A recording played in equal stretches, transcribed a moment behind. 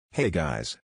Hey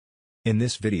guys! In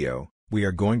this video, we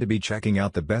are going to be checking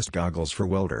out the best goggles for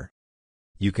welder.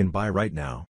 You can buy right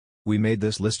now. We made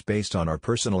this list based on our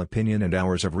personal opinion and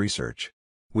hours of research.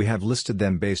 We have listed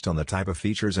them based on the type of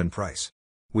features and price.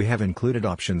 We have included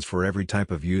options for every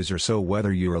type of user, so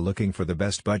whether you are looking for the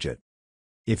best budget.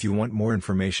 If you want more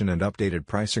information and updated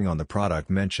pricing on the product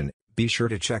mentioned, be sure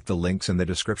to check the links in the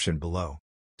description below.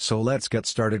 So let's get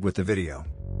started with the video.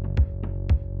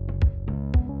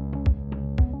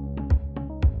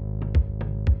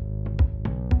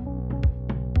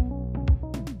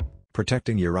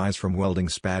 Protecting your eyes from welding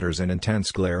spatters and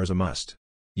intense glare is a must.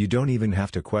 You don't even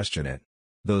have to question it.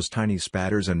 Those tiny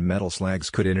spatters and metal slags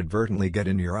could inadvertently get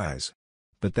in your eyes.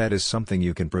 But that is something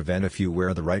you can prevent if you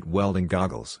wear the right welding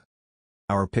goggles.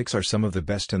 Our picks are some of the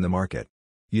best in the market.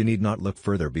 You need not look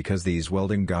further because these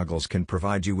welding goggles can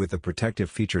provide you with the protective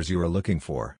features you are looking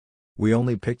for. We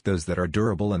only picked those that are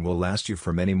durable and will last you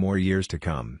for many more years to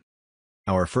come.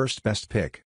 Our first best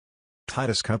pick: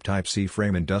 Titus Cup Type C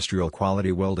Frame Industrial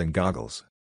Quality Welding Goggles.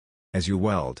 As you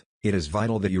weld, it is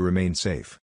vital that you remain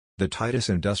safe. The Titus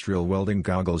Industrial Welding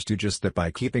Goggles do just that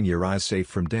by keeping your eyes safe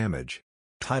from damage.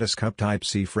 Titus Cup Type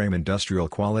C Frame Industrial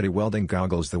Quality Welding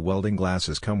Goggles. The welding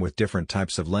glasses come with different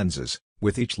types of lenses,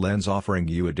 with each lens offering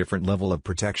you a different level of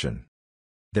protection.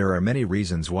 There are many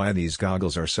reasons why these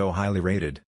goggles are so highly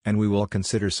rated, and we will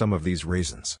consider some of these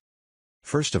reasons.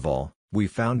 First of all, we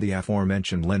found the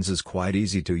aforementioned lenses quite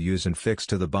easy to use and fix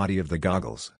to the body of the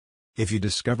goggles. If you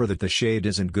discover that the shade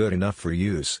isn't good enough for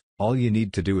use, all you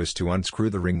need to do is to unscrew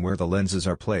the ring where the lenses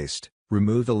are placed,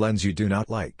 remove the lens you do not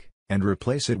like, and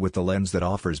replace it with the lens that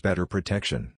offers better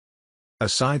protection.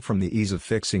 Aside from the ease of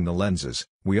fixing the lenses,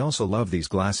 we also love these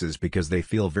glasses because they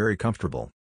feel very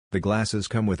comfortable. The glasses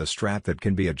come with a strap that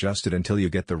can be adjusted until you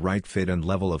get the right fit and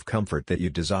level of comfort that you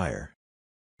desire.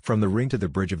 From the ring to the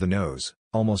bridge of the nose,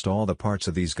 almost all the parts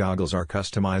of these goggles are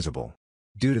customizable.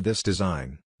 Due to this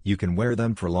design, you can wear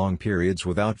them for long periods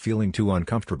without feeling too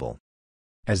uncomfortable.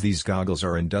 As these goggles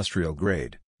are industrial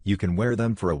grade, you can wear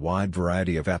them for a wide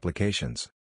variety of applications.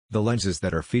 The lenses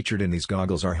that are featured in these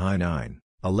goggles are high 9,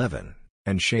 11,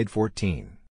 and shade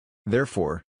 14.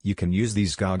 Therefore, you can use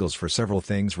these goggles for several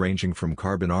things ranging from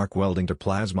carbon arc welding to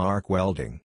plasma arc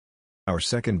welding. Our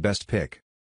second best pick: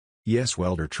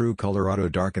 YESWELDER True Color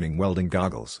Auto-Darkening Welding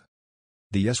Goggles.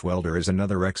 The YESWELDER is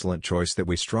another excellent choice that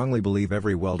we strongly believe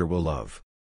every welder will love.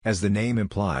 As the name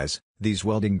implies, these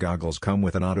welding goggles come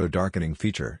with an auto-darkening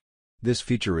feature. This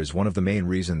feature is one of the main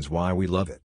reasons why we love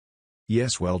it.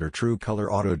 YESWELDER True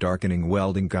Color Auto-Darkening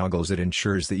Welding Goggles. It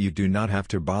ensures that you do not have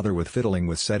to bother with fiddling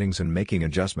with settings and making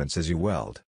adjustments as you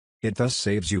weld. It thus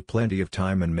saves you plenty of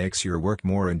time and makes your work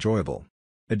more enjoyable.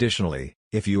 Additionally,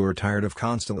 if you are tired of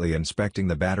constantly inspecting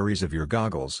the batteries of your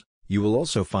goggles, you will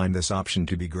also find this option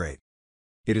to be great.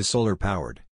 It is solar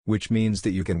powered, which means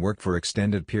that you can work for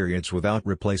extended periods without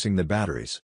replacing the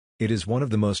batteries. It is one of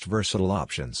the most versatile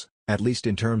options, at least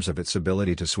in terms of its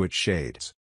ability to switch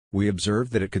shades. We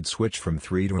observed that it could switch from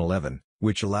 3 to 11,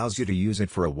 which allows you to use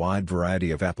it for a wide variety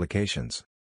of applications.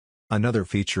 Another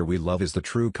feature we love is the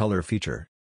True Color feature.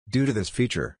 Due to this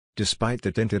feature, despite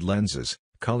the tinted lenses,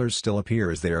 colors still appear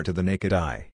as they are to the naked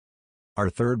eye. Our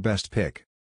third best pick: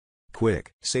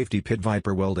 KwikSafety Pit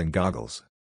Viper Welding Goggles.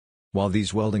 While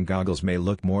these welding goggles may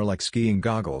look more like skiing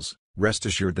goggles, rest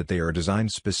assured that they are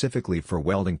designed specifically for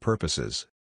welding purposes.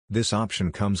 This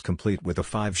option comes complete with a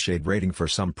 5-shade rating for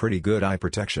some pretty good eye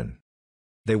protection.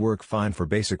 They work fine for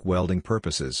basic welding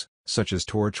purposes, such as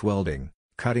torch welding,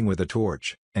 cutting with a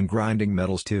torch, and grinding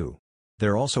metals too.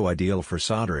 They're also ideal for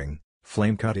soldering,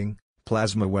 flame cutting,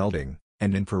 plasma welding,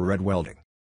 and infrared welding.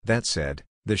 That said,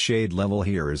 the shade level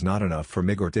here is not enough for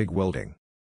MIG or TIG welding.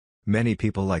 Many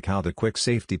people like how the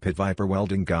KwikSafety Pit Viper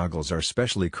welding goggles are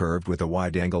specially curved with a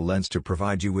wide-angle lens to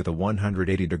provide you with a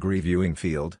 180-degree viewing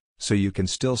field, so you can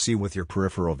still see with your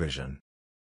peripheral vision.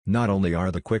 Not only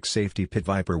are the KwikSafety Pit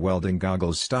Viper welding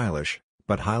goggles stylish,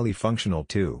 but highly functional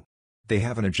too. They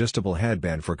have an adjustable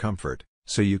headband for comfort,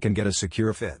 so you can get a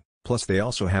secure fit, plus they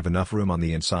also have enough room on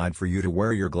the inside for you to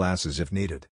wear your glasses if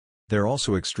needed. They're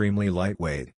also extremely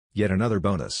lightweight, yet another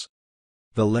bonus.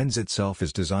 The lens itself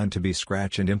is designed to be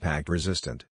scratch and impact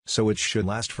resistant, so it should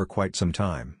last for quite some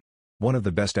time. One of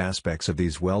the best aspects of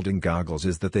these welding goggles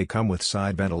is that they come with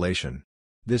side ventilation.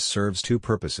 This serves two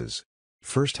purposes.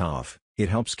 First off, it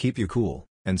helps keep you cool,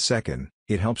 and second,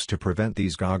 it helps to prevent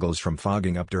these goggles from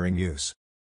fogging up during use.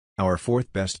 Our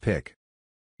fourth best pick: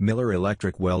 Miller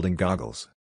Electric Welding Goggles.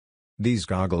 These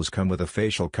goggles come with a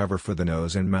facial cover for the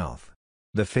nose and mouth.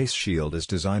 The face shield is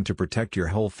designed to protect your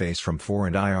whole face from 4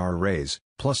 and IR rays,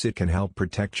 plus it can help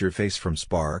protect your face from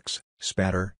sparks,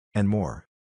 spatter, and more.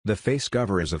 The face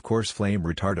cover is of course flame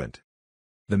retardant.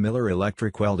 The Miller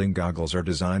electric welding goggles are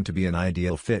designed to be an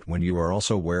ideal fit when you are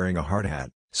also wearing a hard hat,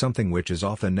 something which is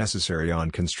often necessary on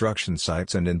construction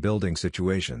sites and in building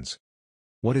situations.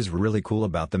 What is really cool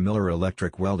about the Miller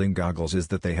electric welding goggles is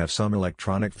that they have some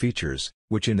electronic features,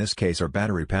 which in this case are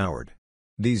battery powered.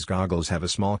 These goggles have a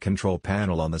small control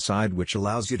panel on the side which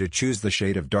allows you to choose the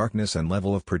shade of darkness and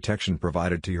level of protection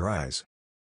provided to your eyes.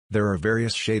 There are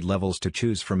various shade levels to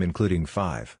choose from, including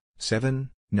 5, 7,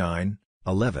 9,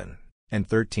 11, and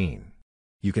 13.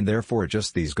 You can therefore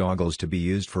adjust these goggles to be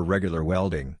used for regular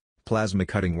welding, plasma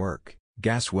cutting work,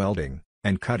 gas welding,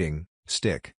 and cutting,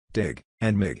 stick, dig,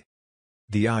 and MIG.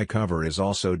 The eye cover is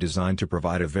also designed to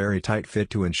provide a very tight fit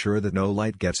to ensure that no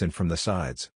light gets in from the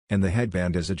sides, and the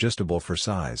headband is adjustable for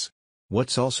size.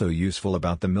 What's also useful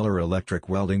about the Miller electric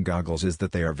welding goggles is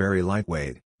that they are very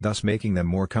lightweight, thus making them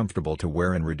more comfortable to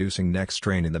wear and reducing neck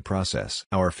strain in the process.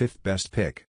 Our fifth best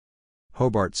pick.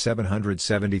 Hobart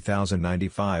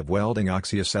 770,095 Welding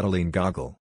Oxy-Acetylene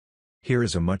Goggle. Here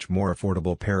is a much more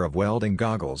affordable pair of welding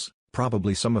goggles,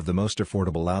 probably some of the most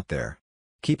affordable out there.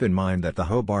 Keep in mind that the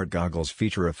Hobart goggles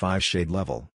feature a 5-shade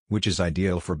level, which is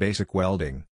ideal for basic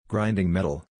welding, grinding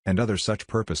metal, and other such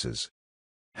purposes.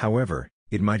 However,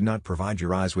 it might not provide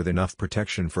your eyes with enough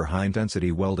protection for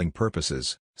high-intensity welding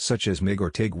purposes, such as MIG or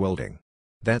TIG welding.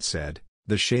 That said,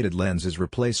 the shaded lens is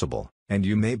replaceable, and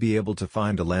you may be able to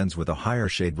find a lens with a higher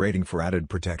shade rating for added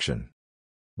protection.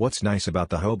 What's nice about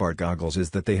the Hobart goggles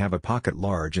is that they have a pocket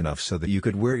large enough so that you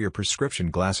could wear your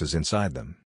prescription glasses inside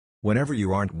them. Whenever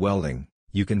you aren't welding,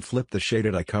 you can flip the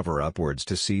shaded eye cover upwards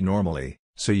to see normally,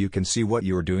 so you can see what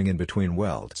you're doing in between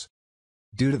welds.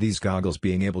 Due to these goggles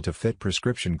being able to fit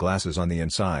prescription glasses on the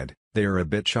inside, they are a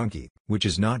bit chunky, which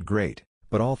is not great,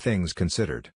 but all things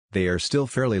considered, they are still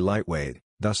fairly lightweight,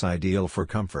 thus ideal for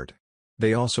comfort.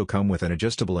 They also come with an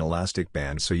adjustable elastic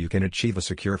band so you can achieve a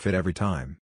secure fit every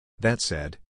time. That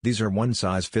said, these are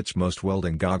one-size-fits-most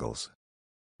welding goggles.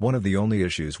 One of the only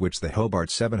issues which the Hobart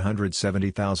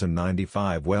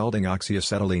 770,095 Welding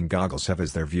Oxy-Acetylene goggles have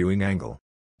is their viewing angle.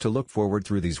 To look forward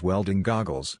through these welding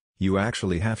goggles, you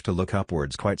actually have to look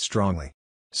upwards quite strongly.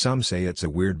 Some say it's a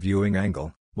weird viewing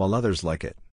angle, while others like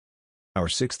it. Our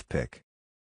sixth pick.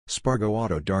 Spargo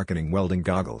Auto-Darkening Welding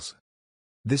Goggles.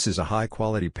 This is a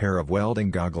high-quality pair of welding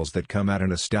goggles that come at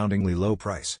an astoundingly low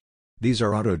price. These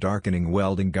are auto-darkening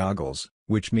welding goggles,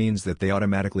 which means that they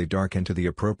automatically darken to the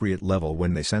appropriate level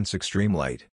when they sense extreme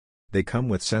light. They come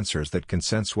with sensors that can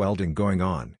sense welding going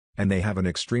on, and they have an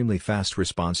extremely fast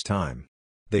response time.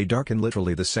 They darken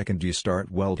literally the second you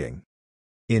start welding.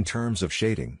 In terms of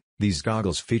shading, these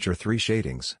goggles feature 3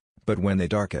 shadings, but when they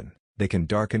can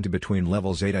darken to between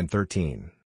levels 8 and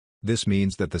 13. This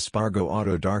means that the Spargo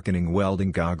Auto-Darkening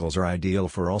Welding Goggles are ideal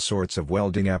for all sorts of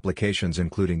welding applications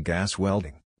including gas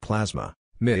welding, plasma,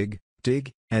 MIG,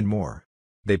 TIG, and more.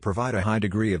 They provide a high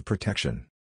degree of protection.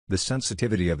 The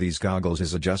sensitivity of these goggles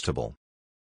is adjustable.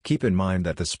 Keep in mind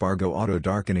that the Spargo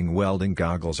Auto-Darkening Welding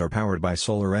Goggles are powered by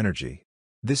solar energy.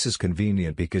 This is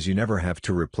convenient because you never have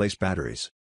to replace batteries.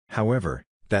 However,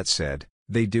 that said,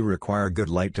 they do require good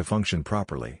light to function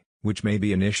properly, which may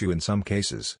be an issue in some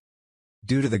cases.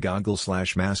 Due to the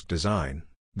goggle/mask design,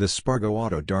 the Spargo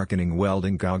Auto-Darkening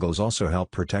Welding Goggles also help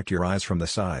protect your eyes from the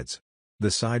sides.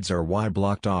 The sides are wide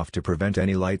blocked off to prevent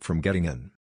any light from getting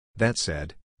in. That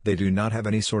said, they do not have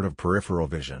any sort of peripheral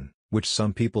vision, which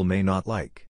some people may not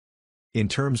like. In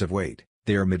terms of weight,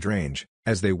 they are mid-range,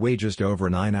 as they weigh just over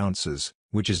 9 ounces,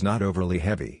 which is not overly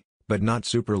heavy, but not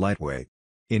super lightweight.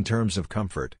 In terms of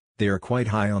comfort, they are quite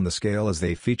high on the scale as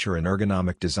they feature an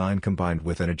ergonomic design combined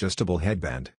with an adjustable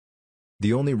headband.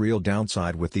 The only real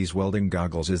downside with these welding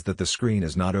goggles is that the screen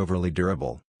is not overly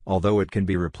durable, although it can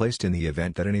be replaced in the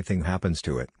event that anything happens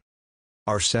to it.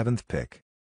 Our seventh pick.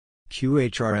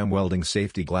 QHRM Welding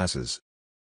Safety Glasses.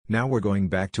 Now we're going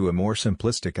back to a more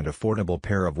simplistic and affordable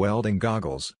pair of welding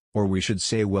goggles, or we should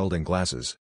say welding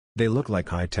glasses. They look like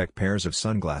high-tech pairs of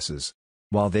sunglasses.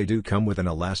 While they do come with an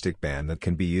elastic band that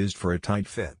can be used for a tight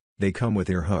fit, they come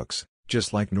with ear hooks,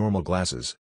 just like normal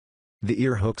glasses. The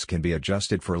ear hooks can be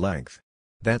adjusted for length.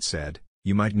 That said,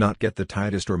 you might not get the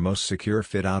tightest or most secure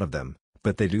fit out of them,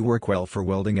 but they do work well for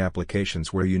welding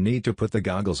applications where you need to put the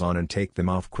goggles on and take them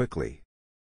off quickly.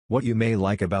 What you may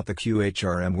like about the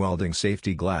QHRM welding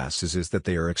safety glasses is that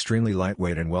they are extremely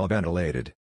lightweight and well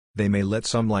ventilated. They may let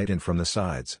some light in from the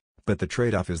sides, but the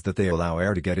trade-off is that they allow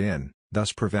air to get in,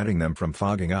 thus preventing them from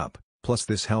fogging up, plus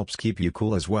this helps keep you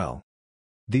cool as well.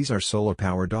 These are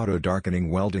solar-powered auto-darkening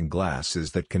welding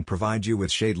glasses that can provide you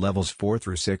with shade levels 4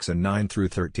 through 6 and 9 through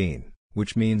 13,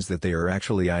 which means that they are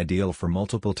actually ideal for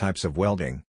multiple types of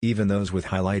welding, even those with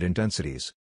high light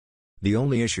intensities. The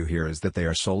only issue here is that they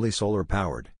are solely solar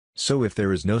powered, so if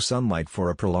there is no sunlight for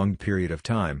a prolonged period of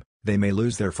time, they may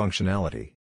lose their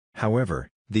functionality. However,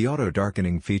 the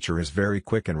auto-darkening feature is very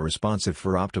quick and responsive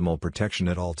for optimal protection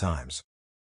at all times.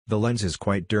 The lens is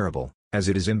quite durable, as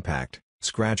it is impact,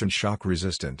 scratch and shock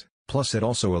resistant, plus it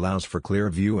also allows for clear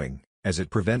viewing, as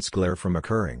it prevents glare from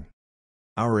occurring.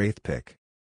 Our 8th pick.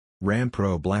 RAM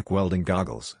Pro Black Welding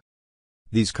Goggles.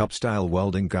 These cup-style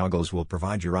welding goggles will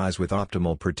provide your eyes with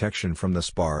optimal protection from the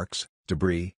sparks,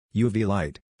 debris, UV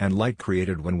light, and light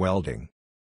created when welding.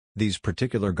 These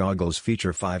particular goggles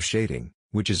feature 5 shading,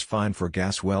 which is fine for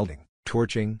gas welding,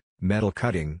 torching, metal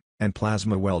cutting, and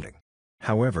plasma welding.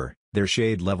 However, their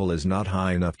shade level is not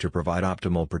high enough to provide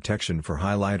optimal protection for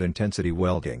high light intensity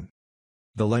welding.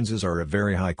 The lenses are of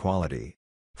very high quality.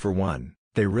 For one,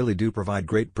 they really do provide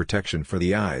great protection for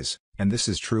the eyes, and this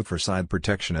is true for side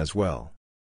protection as well.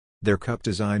 Their cup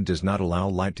design does not allow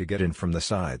light to get in from the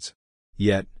sides.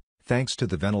 Yet, thanks to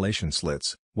the ventilation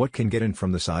slits, what can get in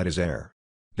from the side is air.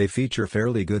 They feature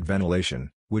fairly good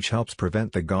ventilation, which helps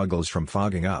prevent the goggles from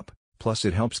fogging up, plus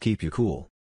it helps keep you cool.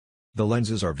 The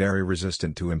lenses are very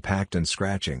resistant to impact and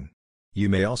scratching. You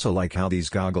may also like how these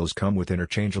goggles come with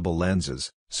interchangeable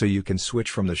lenses, so you can switch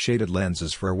from the shaded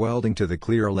lenses for welding to the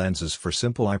clear lenses for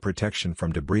simple eye protection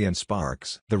from debris and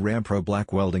sparks. The RAM Pro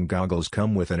Black Welding Goggles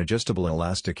come with an adjustable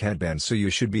elastic headband, so you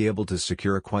should be able to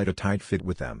secure quite a tight fit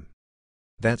with them.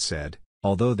 That said,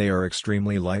 although they are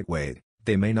extremely lightweight,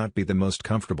 they may not be the most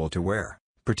comfortable to wear,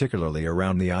 particularly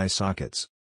around the eye sockets.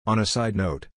 On a side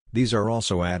note, these are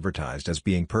also advertised as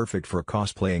being perfect for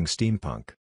cosplaying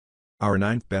steampunk. Our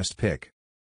 9th best pick.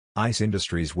 Ice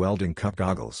Industries Welding Cup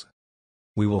Goggles.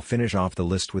 We will finish off the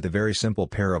list with a very simple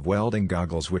pair of welding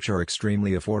goggles which are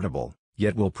extremely affordable,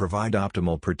 yet will provide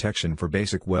optimal protection for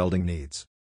basic welding needs.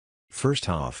 First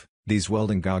off, these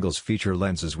welding goggles feature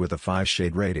lenses with a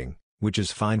 5-shade rating, which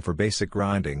is fine for basic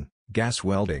grinding, gas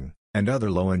welding, and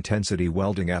other low-intensity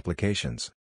welding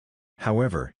applications.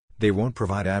 However, they won't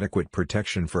provide adequate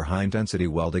protection for high-intensity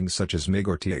welding such as MIG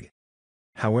or TIG.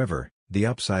 However, the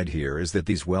upside here is that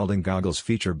these welding goggles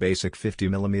feature basic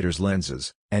 50mm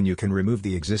lenses, and you can remove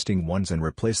the existing ones and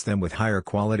replace them with higher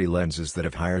quality lenses that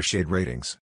have higher shade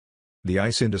ratings. The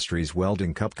Ice Industries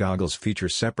Welding Cup Goggles feature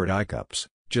separate eye cups,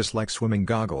 just like swimming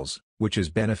goggles, which is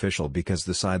beneficial because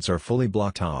the sides are fully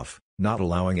blocked off, not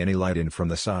allowing any light in from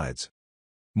the sides.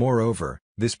 Moreover,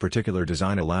 this particular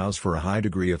design allows for a high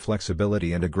degree of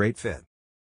flexibility and a great fit.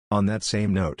 On that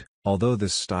same note, although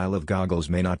this style of goggles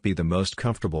may not be the most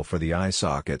comfortable for the eye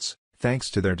sockets, thanks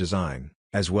to their design,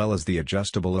 as well as the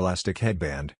adjustable elastic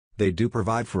headband, they do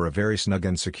provide for a very snug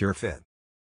and secure fit.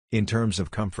 In terms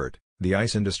of comfort, the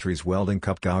Ice Industries Welding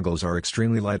Cup Goggles are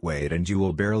extremely lightweight and you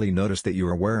will barely notice that you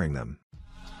are wearing them.